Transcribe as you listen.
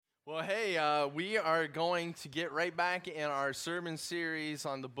Well, hey, we are going to get right back in our sermon series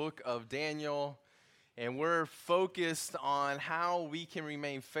on the book of Daniel, and we're focused on how we can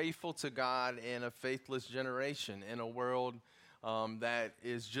remain faithful to God in a faithless generation, in a world that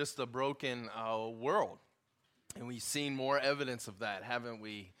is just a broken world. And we've seen more evidence of that, haven't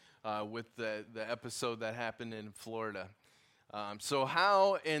we, with the episode that happened in Florida. So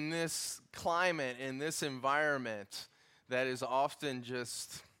how in this climate, in this environment that is often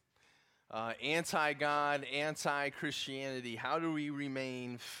just anti-God, anti-Christianity, how do we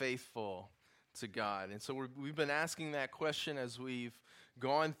remain faithful to God? And so we've been asking that question as we've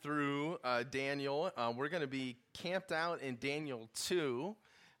gone through Daniel. We're going to be camped out in Daniel 2,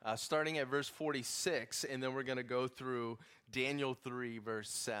 starting at verse 46, and then we're going to go through Daniel 3, verse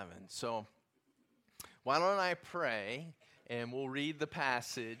 7. So why don't I pray, and we'll read the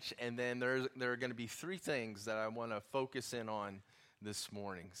passage, and then there are going to be three things that I want to focus in on this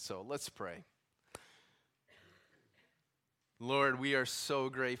morning. So let's pray. Lord, we are so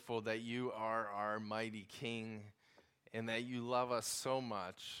grateful that you are our mighty King and that you love us so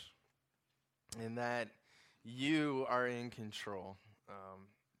much and that you are in control.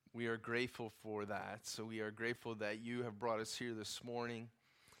 We are grateful for that. So we are grateful that you have brought us here this morning.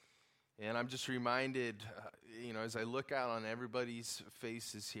 And I'm just reminded, as I look out on everybody's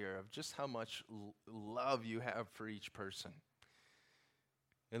faces here of just how much love you have for each person.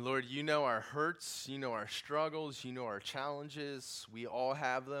 And Lord, you know our hurts, you know our struggles, you know our challenges. We all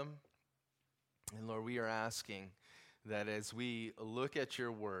have them. And Lord, we are asking that as we look at your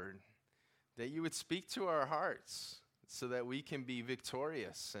word, that you would speak to our hearts so that we can be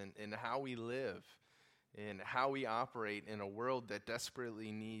victorious in how we live and how we operate in a world that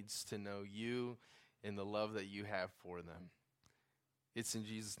desperately needs to know you and the love that you have for them. It's in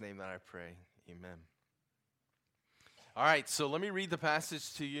Jesus' name that I pray. Amen. All right, so let me read the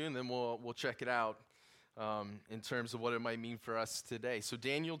passage to you, and then we'll check it out in terms of what it might mean for us today. So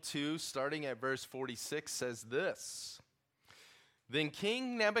Daniel 2, starting at verse 46, says this. Then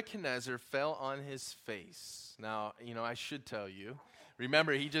King Nebuchadnezzar fell on his face. Now, I should tell you.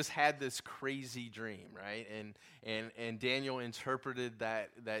 Remember, he just had this crazy dream, right? And Daniel interpreted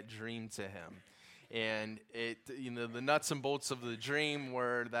that dream to him. And the nuts and bolts of the dream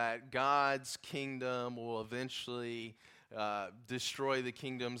were that God's kingdom will eventually destroy the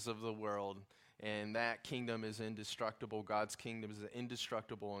kingdoms of the world. And that kingdom is indestructible. God's kingdom is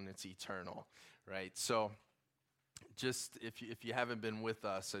indestructible and it's eternal, right? So just if you haven't been with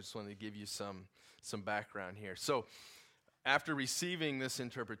us, I just wanted to give you some background here. So after receiving this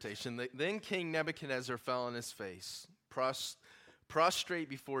interpretation, then King Nebuchadnezzar fell on his face, prostrate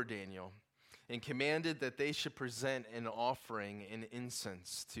before Daniel, and commanded that they should present an offering and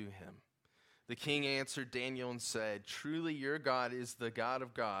incense to him. The king answered Daniel and said, "Truly your God is the God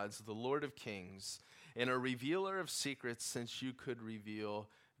of gods, the Lord of kings, and a revealer of secrets, since you could reveal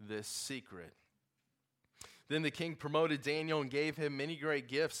this secret." Then the king promoted Daniel and gave him many great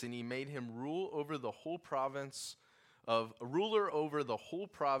gifts, and he made him ruler over the whole province of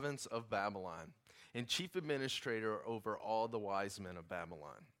Babylon, and chief administrator over all the wise men of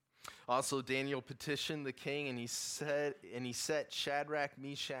Babylon. Also, Daniel petitioned the king, and he set Shadrach,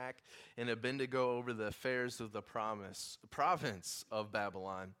 Meshach, and Abednego over the affairs of the province of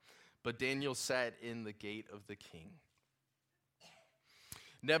Babylon. But Daniel sat in the gate of the king.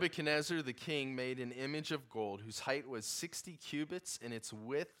 Nebuchadnezzar the king made an image of gold whose height was 60 cubits and its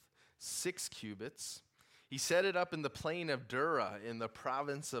width 6 cubits. He set it up in the plain of Dura in the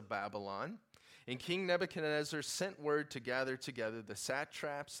province of Babylon. And King Nebuchadnezzar sent word to gather together the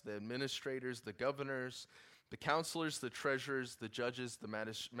satraps, the administrators, the governors, the counselors, the treasurers, the judges, the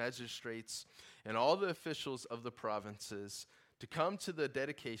magistrates, and all the officials of the provinces to come to the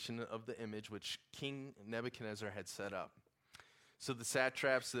dedication of the image which King Nebuchadnezzar had set up. So the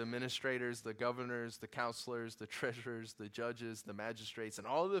satraps, the administrators, the governors, the counselors, the treasurers, the judges, the magistrates, and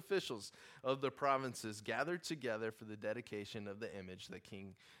all the officials of the provinces gathered together for the dedication of the image that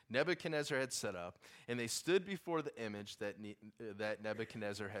King Nebuchadnezzar had set up, and they stood before the image that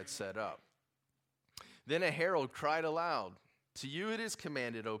Nebuchadnezzar had set up. Then a herald cried aloud, "To you it is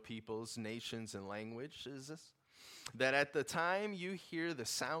commanded, O peoples, nations, and languages, that at the time you hear the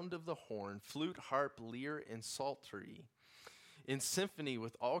sound of the horn, flute, harp, lyre, and psaltery, in symphony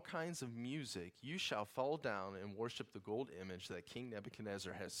with all kinds of music, you shall fall down and worship the gold image that King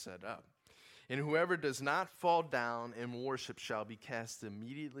Nebuchadnezzar has set up. And whoever does not fall down and worship shall be cast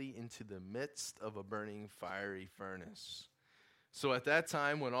immediately into the midst of a burning fiery furnace." So at that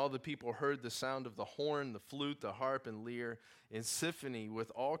time, when all the people heard the sound of the horn, the flute, the harp, and lyre, and symphony with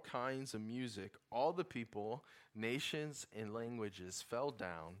all kinds of music, all the people, nations, and languages fell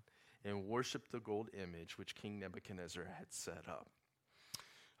down and worshiped the gold image which King Nebuchadnezzar had set up.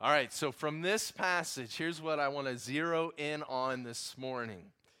 All right, so from this passage, here's what I want to zero in on this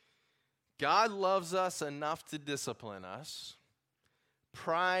morning. God loves us enough to discipline us.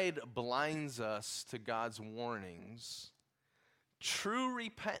 Pride blinds us to God's warnings. True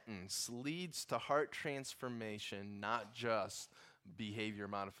repentance leads to heart transformation, not just behavior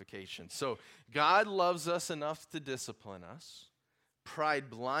modification. So God loves us enough to discipline us. Pride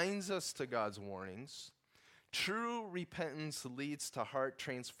blinds us to God's warnings. True repentance leads to heart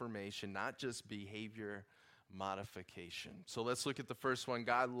transformation, not just behavior modification. So let's look at the first one.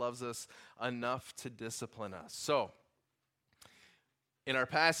 God loves us enough to discipline us. So in our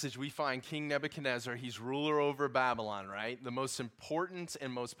passage, we find King Nebuchadnezzar. He's ruler over Babylon, right? The most important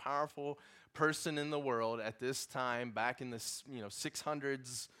and most powerful person in the world at this time, back in the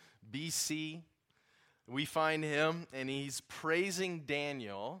 600s BC. We find him, and he's praising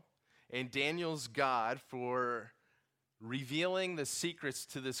Daniel and Daniel's God for revealing the secrets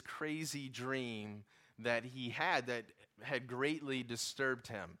to this crazy dream that he had that had greatly disturbed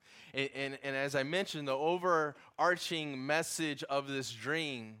him. And as I mentioned, the overarching message of this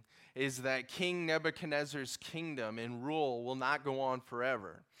dream is that King Nebuchadnezzar's kingdom and rule will not go on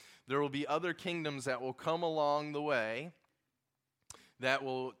forever. There will be other kingdoms that will come along the way that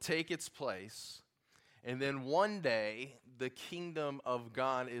will take its place. And then one day, the kingdom of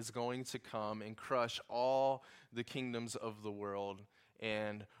God is going to come and crush all the kingdoms of the world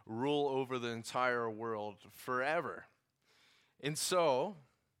and rule over the entire world forever. And so,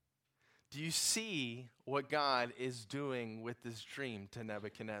 do you see what God is doing with this dream to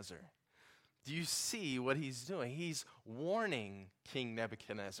Nebuchadnezzar? Do you see what he's doing? He's warning King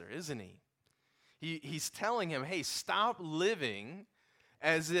Nebuchadnezzar, isn't he? He's telling him, hey, stop living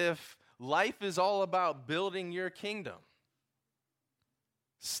as if life is all about building your kingdom.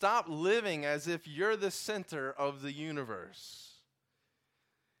 Stop living as if you're the center of the universe.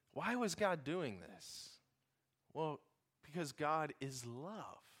 Why was God doing this? Well, because God is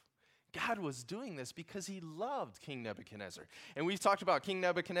love. God was doing this because he loved King Nebuchadnezzar. And we've talked about King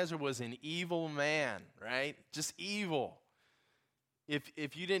Nebuchadnezzar was an evil man, right? Just evil.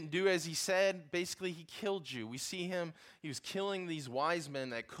 If you didn't do as he said, basically he killed you. We see him, he was killing these wise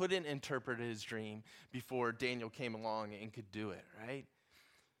men that couldn't interpret his dream before Daniel came along and could do it, right?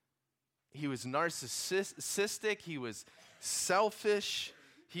 He was narcissistic, he was selfish,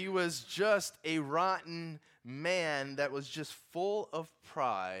 he was just a rotten man that was just full of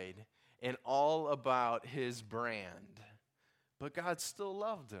pride and all about his brand. But God still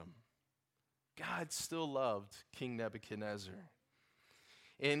loved him. God still loved King Nebuchadnezzar.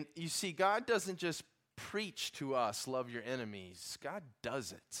 And you see, God doesn't just preach to us, love your enemies. God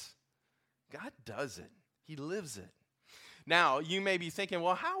does it. God does it. He lives it. Now, you may be thinking,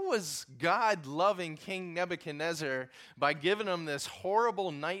 well, how was God loving King Nebuchadnezzar by giving him this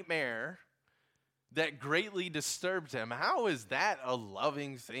horrible nightmare that greatly disturbed him? How is that a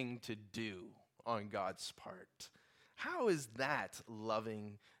loving thing to do on God's part? How is that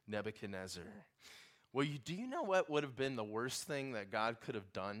loving Nebuchadnezzar? Well, do you know what would have been the worst thing that God could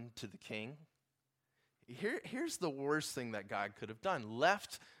have done to the king? Here's the worst thing that God could have done.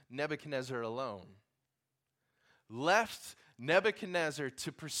 Left Nebuchadnezzar alone. Left Nebuchadnezzar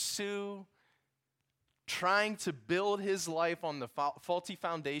to pursue trying to build his life on the faulty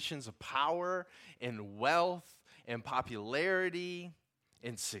foundations of power and wealth and popularity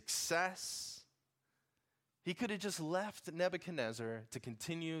and success. He could have just left Nebuchadnezzar to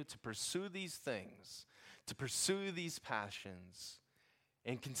continue to pursue these things, to pursue these passions,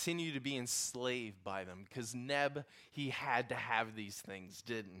 and continue to be enslaved by them. Because he had to have these things,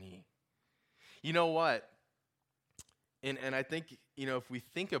 didn't he? You know what? And I think, if we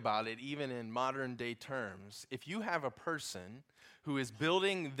think about it, even in modern day terms, if you have a person who is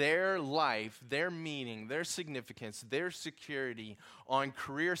building their life, their meaning, their significance, their security on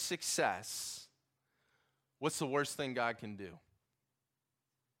career success, what's the worst thing God can do?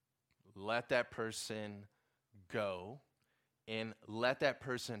 Let that person go and let that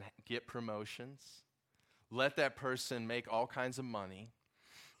person get promotions. Let that person make all kinds of money.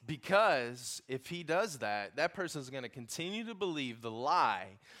 Because if he does that, that person is going to continue to believe the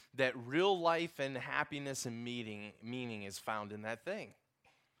lie that real life and happiness and meaning is found in that thing.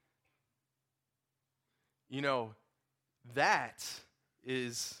 That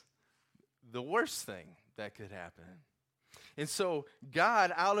is the worst thing that could happen. And so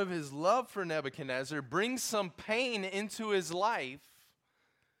God, out of his love for Nebuchadnezzar, brings some pain into his life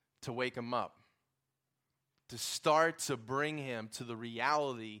to wake him up, to start to bring him to the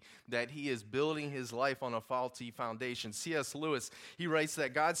reality that he is building his life on a faulty foundation. C.S. Lewis, he writes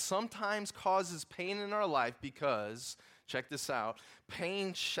that God sometimes causes pain in our life because, check this out,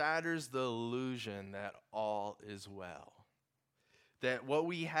 pain shatters the illusion that all is well. That what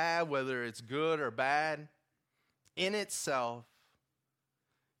we have, whether it's good or bad, in itself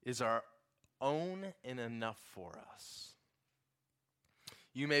is our own and enough for us.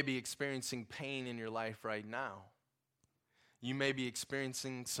 You may be experiencing pain in your life right now. You may be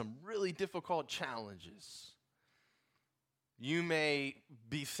experiencing some really difficult challenges. You may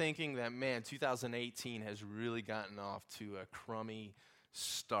be thinking that, man, 2018 has really gotten off to a crummy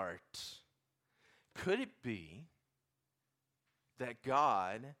start. Could it be that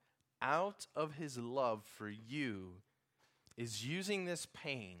God, out of his love for you, is using this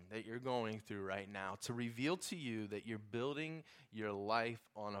pain that you're going through right now to reveal to you that you're building your life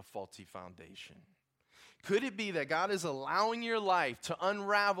on a faulty foundation? Could it be that God is allowing your life to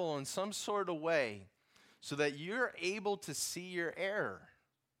unravel in some sort of way so that you're able to see your error,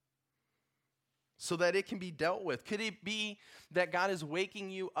 so that it can be dealt with? Could it be that God is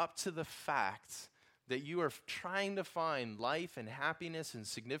waking you up to the fact that you are trying to find life and happiness and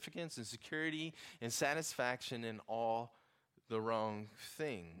significance and security and satisfaction in all the wrong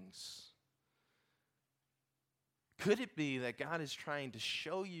things? Could it be that God is trying to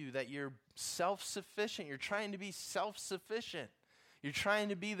show you that you're self-sufficient? You're trying to be self-sufficient. You're trying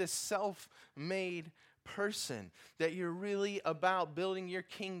to be the self-made person, that you're really about building your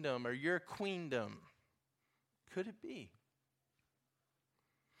kingdom or your queendom. Could it be?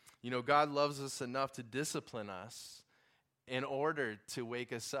 You know, God loves us enough to discipline us in order to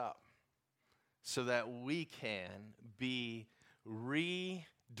wake us up so that we can be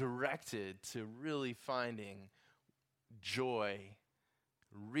redirected to really finding joy,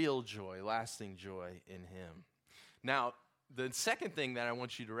 real joy, lasting joy in him. Now, the second thing that I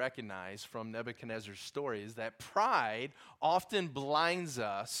want you to recognize from Nebuchadnezzar's story is that pride often blinds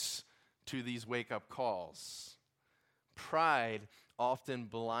us to these wake-up calls. Pride often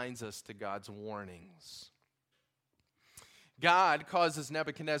blinds us to God's warnings. God causes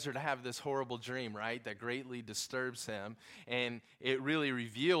Nebuchadnezzar to have this horrible dream, right, that greatly disturbs him. And it really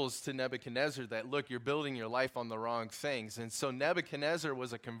reveals to Nebuchadnezzar that, look, you're building your life on the wrong things. And so Nebuchadnezzar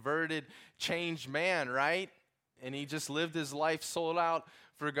was a converted, changed man, right? And he just lived his life sold out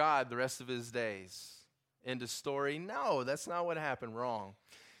for God the rest of his days. End of story. No, that's not what happened. Wrong.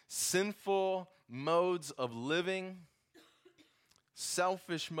 Sinful modes of living,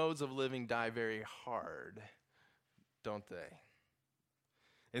 selfish modes of living die very hard, don't they?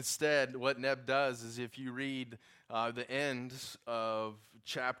 Instead, what Neb does is, if you read the end of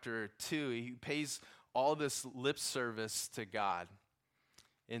chapter 2, he pays all this lip service to God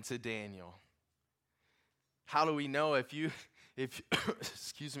and to Daniel. How do we know? If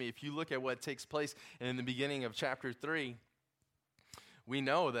excuse me, if you look at what takes place in the beginning of chapter 3, we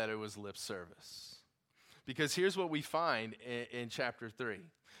know that it was lip service. Because here's what we find in chapter 3.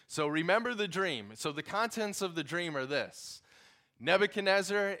 So remember the dream. So the contents of the dream are this.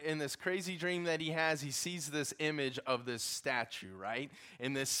 Nebuchadnezzar, in this crazy dream that he has, he sees this image of this statue, right?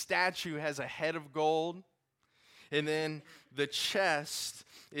 And this statue has a head of gold. And then the chest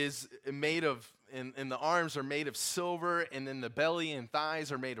is made of, and the arms are made of silver. And then the belly and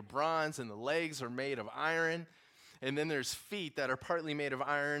thighs are made of bronze. And the legs are made of iron. And then there's feet that are partly made of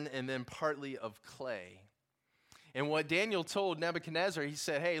iron and then partly of clay. And what Daniel told Nebuchadnezzar, he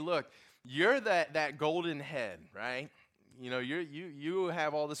said, hey, look, you're that golden head, right? You know, you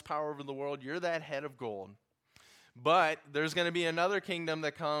have all this power over the world. You're that head of gold. But there's going to be another kingdom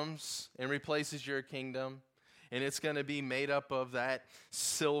that comes and replaces your kingdom. And it's going to be made up of that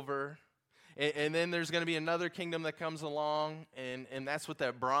silver. And then there's going to be another kingdom that comes along, and that's what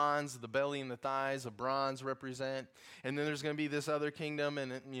that bronze, the belly and the thighs of bronze represent. And then there's going to be this other kingdom,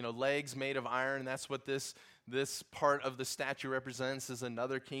 and legs made of iron, and that's what this part of the statue represents, is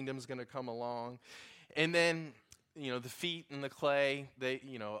another kingdom is going to come along. And then, the feet and the clay,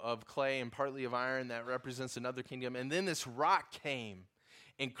 of clay and partly of iron, that represents another kingdom. And then this rock came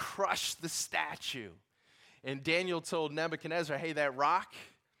and crushed the statue. And Daniel told Nebuchadnezzar, hey, that rock,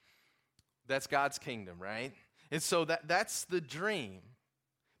 that's God's kingdom, right? And so that's the dream.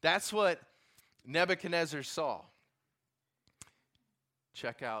 That's what Nebuchadnezzar saw.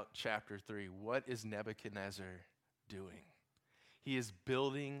 Check out chapter 3. What is Nebuchadnezzar doing? He is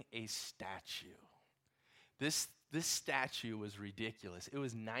building a statue. This statue was ridiculous. It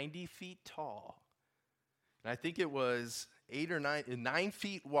was 90 feet tall. And I think it was 9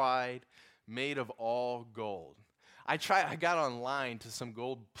 feet wide, made of all gold. I got online to some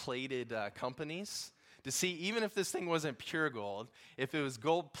gold-plated companies to see, even if this thing wasn't pure gold, if it was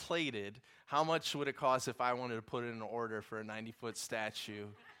gold plated, how much would it cost if I wanted to put in an order for a 90-foot statue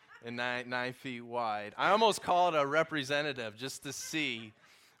and 9 feet wide? I almost called a representative just to see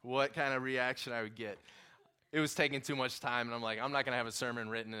what kind of reaction I would get. It was taking too much time, and I'm like, I'm not going to have a sermon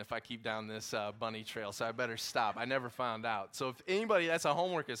written if I keep down this bunny trail, so I better stop. I never found out. So if anybody, that's a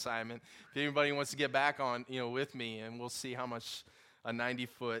homework assignment. If anybody wants to get back on, with me, and we'll see how much a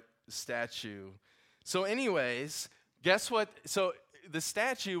 90-foot statue. So anyways, guess what? So the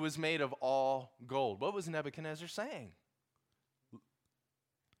statue was made of all gold. What was Nebuchadnezzar saying?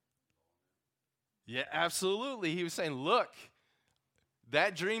 Yeah, absolutely. He was saying, look,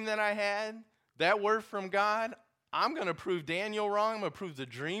 that dream that I had, that word from God, I'm going to prove Daniel wrong. I'm going to prove the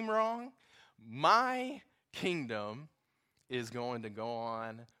dream wrong. My kingdom is going to go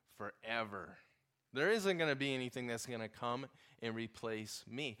on forever. There isn't going to be anything that's going to come and replace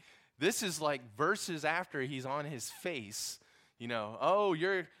me. This is like verses after he's on his face. Oh,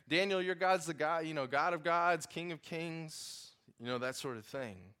 Daniel, your God's the God, God of gods, King of kings, that sort of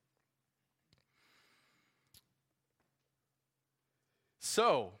thing.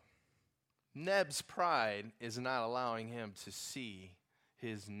 So, Neb's pride is not allowing him to see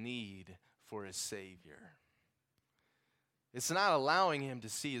his need for a Savior. It's not allowing him to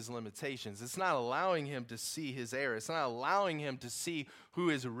see his limitations. It's not allowing him to see his error. It's not allowing him to see who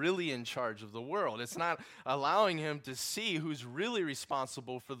is really in charge of the world. It's not allowing him to see who's really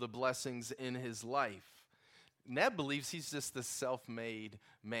responsible for the blessings in his life. Neb believes he's just the self-made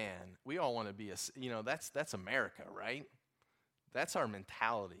man. We all want to be that's America, right? That's our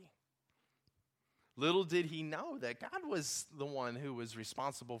mentality. Little did he know that God was the one who was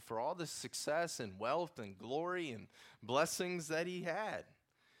responsible for all the success and wealth and glory and blessings that he had.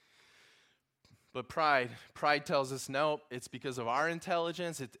 But pride tells us, no, it's because of our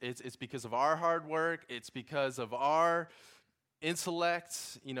intelligence, it's because of our hard work, it's because of our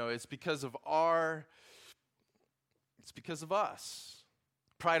intellect, it's because of us.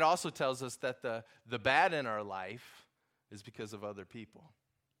 Pride also tells us that the bad in our life is because of other people,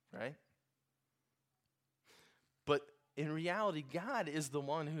 right? But in reality, God is the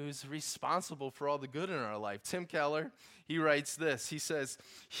one who's responsible for all the good in our life. Tim Keller, he writes this. He says,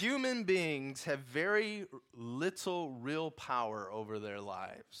 human beings have very little real power over their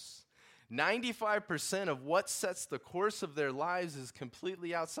lives. 95% of what sets the course of their lives is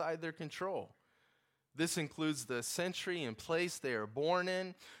completely outside their control. This includes the century and place they are born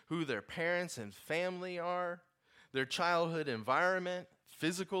in, who their parents and family are, their childhood environment,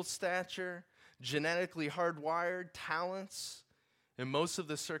 physical stature, genetically hardwired talents, and most of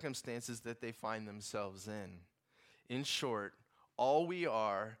the circumstances that they find themselves in. In short, all we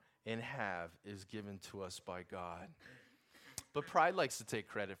are and have is given to us by God. But pride likes to take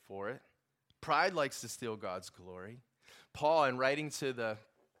credit for it. Pride likes to steal God's glory. Paul, in writing to the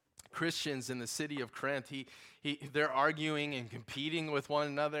Christians in the city of Corinth, they're arguing and competing with one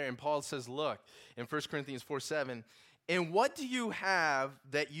another, and Paul says, look, in 1 Corinthians 4:7, and what do you have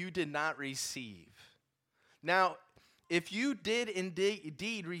that you did not receive? Now, if you did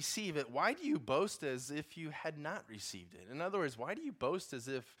indeed receive it, why do you boast as if you had not received it? In other words, why do you boast as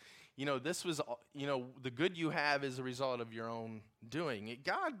if, this was, the good you have is a result of your own doing?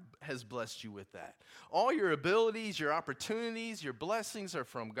 God has blessed you with that. All your abilities, your opportunities, your blessings are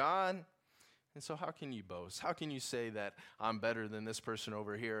from God. And so how can you boast? How can you say that I'm better than this person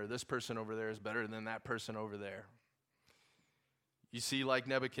over here, or this person over there is better than that person over there? You see, like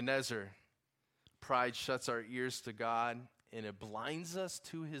Nebuchadnezzar, pride shuts our ears to God, and it blinds us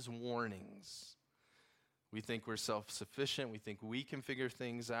to his warnings. We think we're self-sufficient. We think we can figure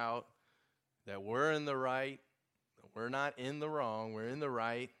things out, that we're in the right. We're not in the wrong. We're in the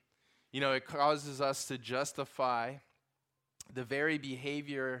right. It causes us to justify the very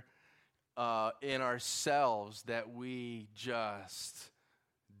behavior in ourselves that we just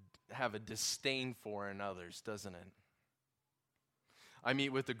have a disdain for in others, doesn't it? I meet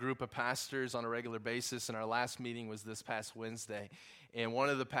with a group of pastors on a regular basis, and our last meeting was this past Wednesday. And one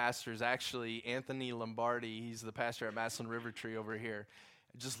of the pastors, actually, Anthony Lombardi, he's the pastor at Maslin River Tree over here.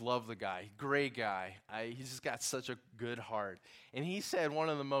 I just love the guy. Great guy. He's just got such a good heart. And he said one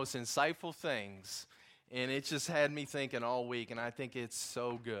of the most insightful things, and it just had me thinking all week, and I think it's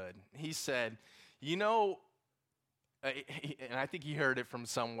so good. He said, and I think he heard it from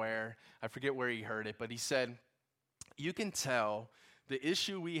somewhere. I forget where he heard it, but he said, you can tell the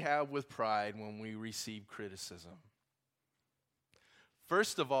issue we have with pride when we receive criticism.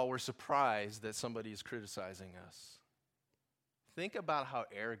 First of all, we're surprised that somebody is criticizing us. Think about how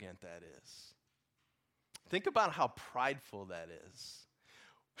arrogant that is. Think about how prideful that is.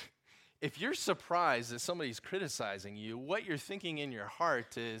 if you're surprised that somebody's criticizing you, what you're thinking in your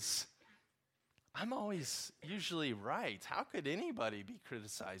heart is, I'm always usually right. How could anybody be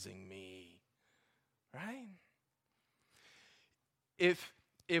criticizing me? Right?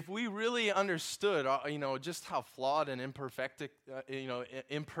 If we really understood, just how flawed and imperfect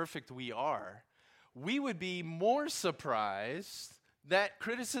we are, we would be more surprised that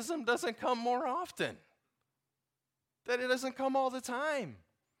criticism doesn't come more often, that it doesn't come all the time.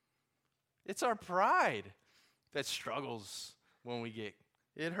 It's our pride that struggles when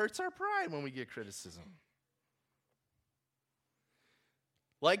it hurts our pride when we get criticism.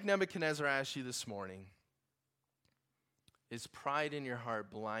 Like Nebuchadnezzar asked you this morning, is pride in your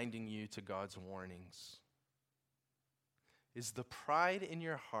heart blinding you to God's warnings? Is the pride in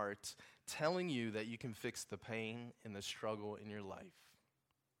your heart telling you that you can fix the pain and the struggle in your life?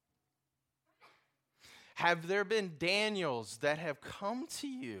 Have there been Daniels that have come to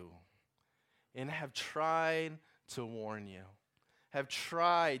you and have tried to warn you, have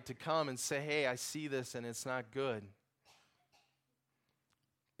tried to come and say, hey, I see this and it's not good,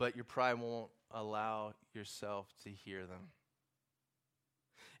 but your pride won't allow yourself to hear them?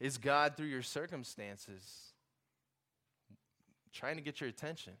 Is God, through your circumstances, trying to get your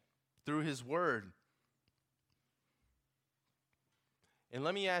attention through his word? And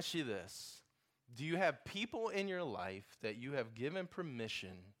let me ask you this. Do you have people in your life that you have given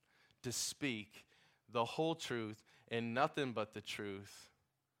permission to speak the whole truth and nothing but the truth,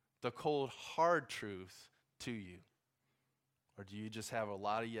 the cold, hard truth to you? Or do you just have a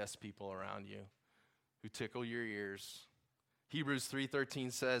lot of yes people around you who tickle your ears? Hebrews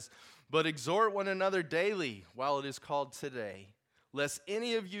 3:13 says, but exhort one another daily while it is called today, lest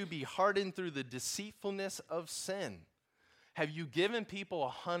any of you be hardened through the deceitfulness of sin. Have you given people a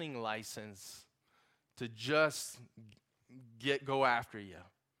hunting license to just go after you?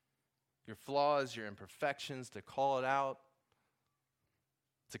 Your flaws, your imperfections, to call it out,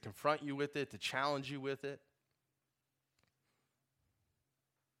 to confront you with it, to challenge you with it.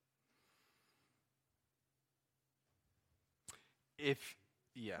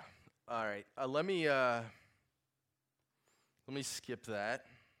 All right. Let me skip that.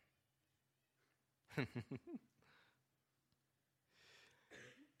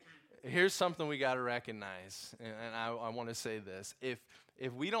 Here's something we got to recognize, and I want to say this. If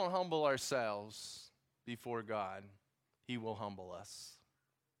we don't humble ourselves before God, he will humble us.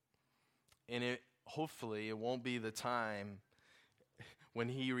 And hopefully it won't be the time when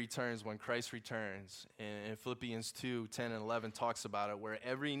he returns, when Christ returns. And Philippians 2:10 and 11 talks about it, where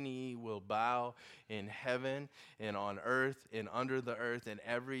every knee will bow in heaven and on earth and under the earth, and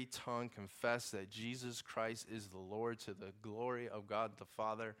every tongue confess that Jesus Christ is the Lord, to the glory of God the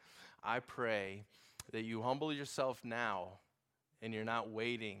Father. I pray that you humble yourself now and you're not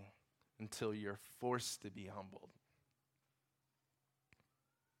waiting until you're forced to be humbled.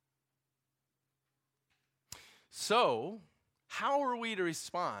 So, how are we to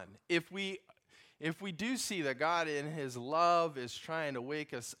respond? If we do see that God in his love is trying to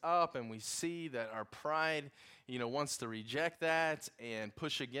wake us up, and we see that our pride, wants to reject that and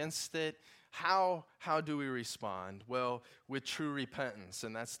push against it, how do we respond? Well, with true repentance,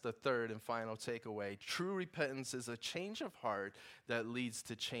 and that's the third and final takeaway. True repentance is a change of heart that leads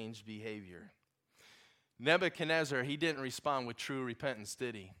to changed behavior. Nebuchadnezzar, he didn't respond with true repentance,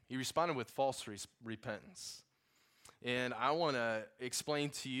 did he? He responded with false repentance. And I want to explain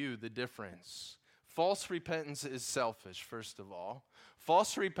to you the difference. False repentance is selfish, first of all.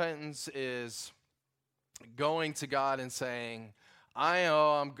 False repentance is going to God and saying,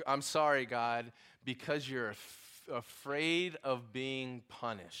 I'm sorry, God, because you're afraid of being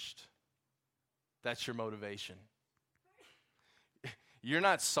punished. That's your motivation. You're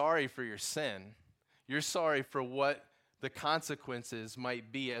not sorry for your sin. You're sorry for what the consequences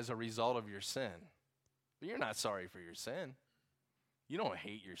might be as a result of your sin. But you're not sorry for your sin. You don't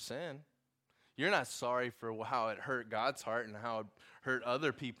hate your sin. You're not sorry for how it hurt God's heart and how it hurt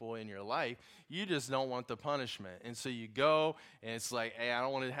other people in your life. You just don't want the punishment. And so you go, and it's like, hey, I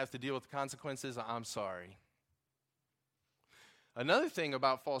don't want to have to deal with the consequences. I'm sorry. Another thing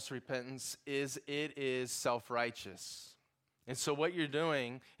about false repentance is it is self-righteous. And so what you're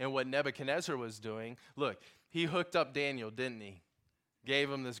doing, and what Nebuchadnezzar was doing, look, he hooked up Daniel, didn't he?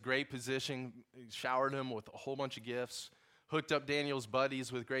 Gave him this great position, showered him with a whole bunch of gifts, hooked up Daniel's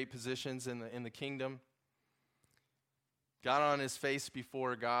buddies with great positions in the kingdom, got on his face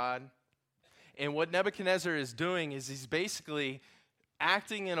before God. And what Nebuchadnezzar is doing is he's basically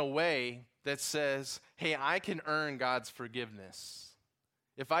acting in a way that says, hey, I can earn God's forgiveness.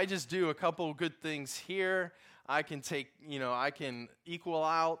 If I just do a couple good things here, I can I can equal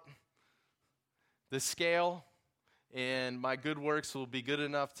out the scale, and my good works will be good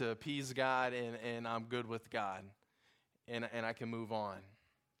enough to appease God, and I'm good with God, and I can move on.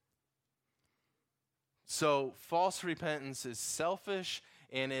 So false repentance is selfish,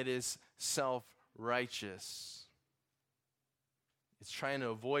 and it is self-righteous. It's trying to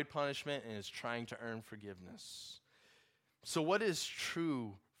avoid punishment, and it's trying to earn forgiveness. So what is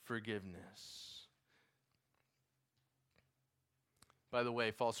true forgiveness? By the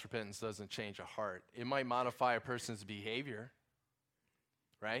way, false repentance doesn't change a heart. It might modify a person's behavior,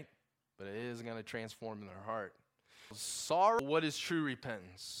 right? But it isn't going to transform their heart. Sorrow, what is true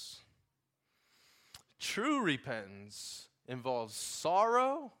repentance? True repentance involves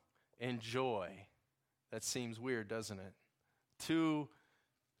sorrow and joy. That seems weird, doesn't it? Two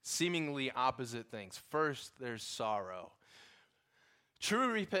seemingly opposite things. First, there's sorrow.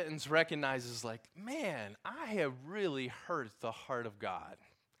 True repentance recognizes, like, man, I have really hurt the heart of God.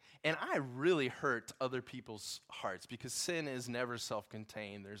 And I really hurt other people's hearts, because sin is never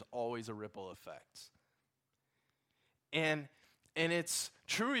self-contained. There's always a ripple effect. And it's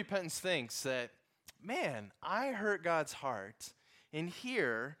true repentance thinks that, man, I hurt God's heart. And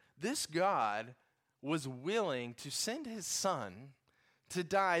here, this God was willing to send his son to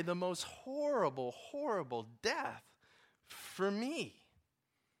die the most horrible, horrible death for me.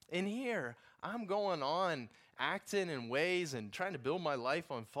 And here, I'm going on acting in ways and trying to build my life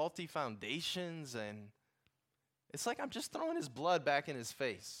on faulty foundations, and it's like I'm just throwing his blood back in his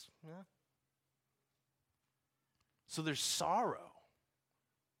face. Yeah? So there's sorrow.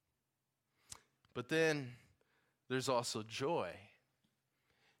 But then there's also joy.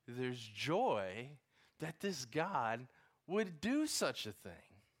 There's joy that this God would do such a thing.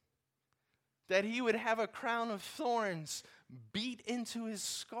 That he would have a crown of thorns beat into his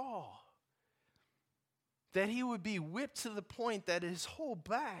skull. That he would be whipped to the point that his whole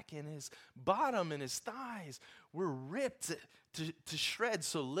back and his bottom and his thighs were ripped to shreds,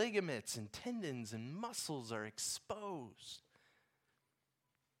 so ligaments and tendons and muscles are exposed.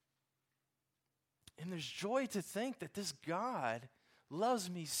 And there's joy to think that this God loves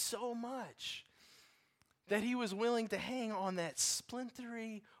me so much that he was willing to hang on that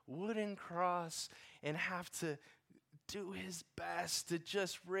splintery wooden cross and have to do his best to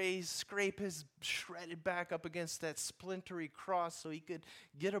just scrape his shredded back up against that splintery cross so he could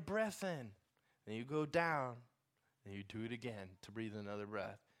get a breath in. Then you go down, and you do it again to breathe another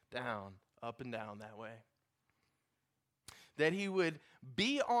breath. Down, up and down that way. That he would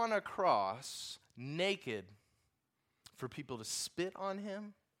be on a cross naked for people to spit on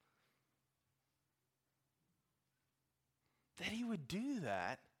him. That he would do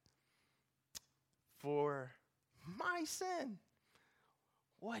that for my sin.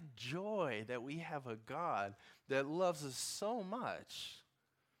 What joy that we have a God that loves us so much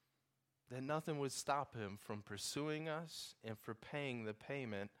that nothing would stop him from pursuing us and for paying the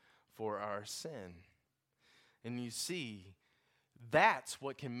payment for our sin. And you see, that's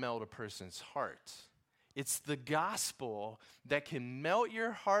what can melt a person's heart. It's the gospel that can melt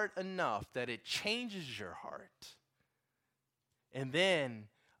your heart enough that it changes your heart. And then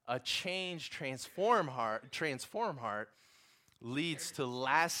a changed, transform heart leads to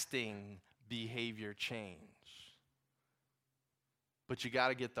lasting behavior change. But you got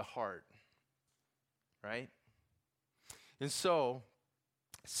to get the heart, right? And so,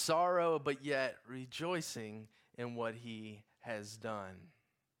 sorrow, but yet rejoicing in what he has done.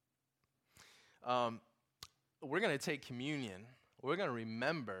 We're going to take communion. We're going to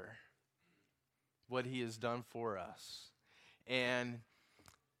remember what he has done for us. And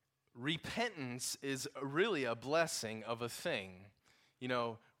repentance is really a blessing of a thing. You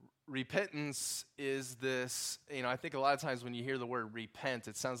know, repentance is this, I think a lot of times when you hear the word repent,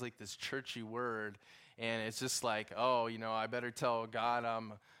 it sounds like this churchy word. And it's just like, I better tell God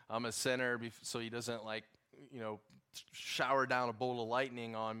I'm a sinner so he doesn't shower down a bolt of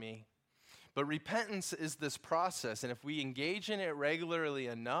lightning on me. But repentance is this process, and if we engage in it regularly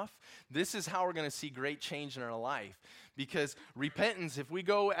enough, this is how we're going to see great change in our life. Because repentance, if we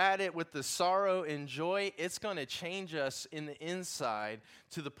go at it with the sorrow and joy, it's going to change us in the inside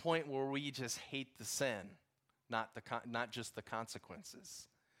to the point where we just hate the sin, not just the consequences.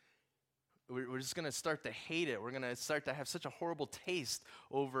 We're just going to start to hate it. We're going to start to have such a horrible taste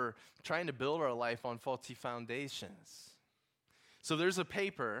over trying to build our life on faulty foundations. So there's a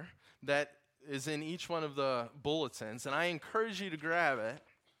paper that is in each one of the bulletins, and I encourage you to grab it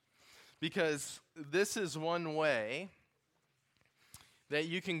because this is one way that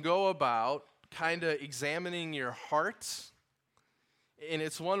you can go about kind of examining your heart, and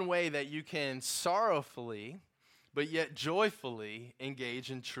it's one way that you can sorrowfully but yet joyfully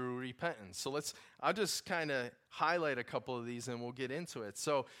engage in true repentance. So I'll just kind of highlight a couple of these and we'll get into it.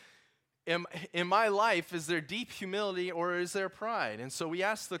 So in my life, is there deep humility or is there pride? And so we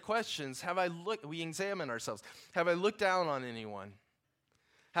ask the questions, we examine ourselves. Have I looked down on anyone?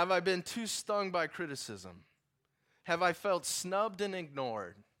 Have I been too stung by criticism? Have I felt snubbed and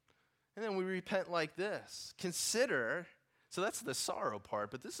ignored? And then we repent like this. Consider, so that's the sorrow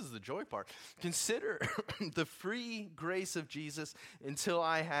part, but this is the joy part. Consider the free grace of Jesus until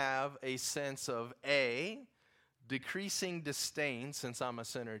I have a sense of A, decreasing disdain since I'm a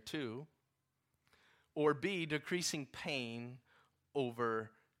sinner too, or B, decreasing pain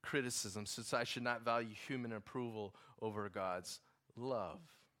over criticism since I should not value human approval over God's love.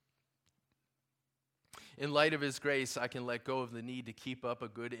 In light of his grace, I can let go of the need to keep up a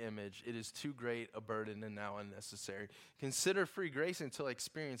good image. It is too great a burden and now unnecessary. Consider free grace until I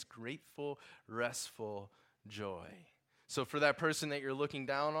experience grateful, restful joy. So for that person that you're looking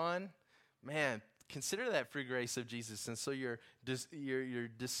down on, man, consider that free grace of Jesus, and so your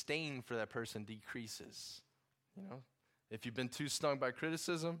disdain for that person decreases. You know, if you've been too stung by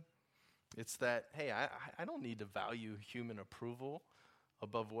criticism, it's that, hey, I don't need to value human approval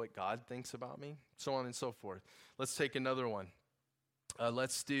above what God thinks about me, so on and so forth. Let's take another one.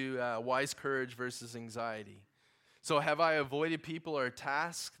 Let's do wise courage versus anxiety. So have I avoided people or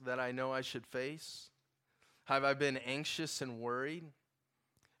tasks that I know I should face? Have I been anxious and worried?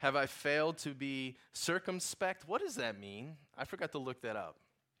 Have I failed to be circumspect? What does that mean? I forgot to look that up.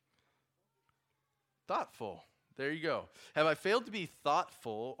 Thoughtful. There you go. Have I failed to be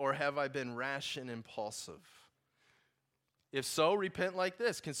thoughtful, or have I been rash and impulsive? If so, repent like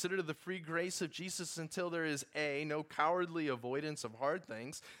this. Consider the free grace of Jesus until there is A, no cowardly avoidance of hard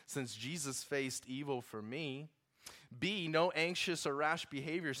things, since Jesus faced evil for me. B, no anxious or rash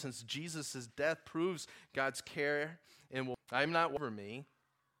behavior, since Jesus' death proves God's care and will. I'm not over me.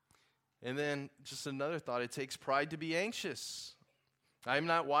 And then just another thought, it takes pride to be anxious. I'm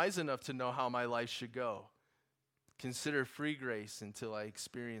not wise enough to know how my life should go. Consider free grace until I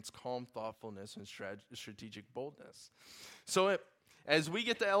experience calm thoughtfulness and strategic boldness. So as we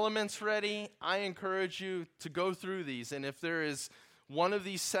get the elements ready, I encourage you to go through these. And if there is one of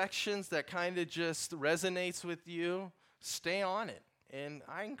these sections that kind of just resonates with you, stay on it. And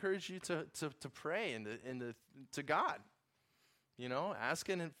I encourage you to pray to God. You know,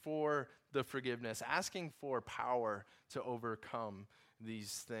 asking for the forgiveness, asking for power to overcome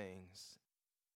these things.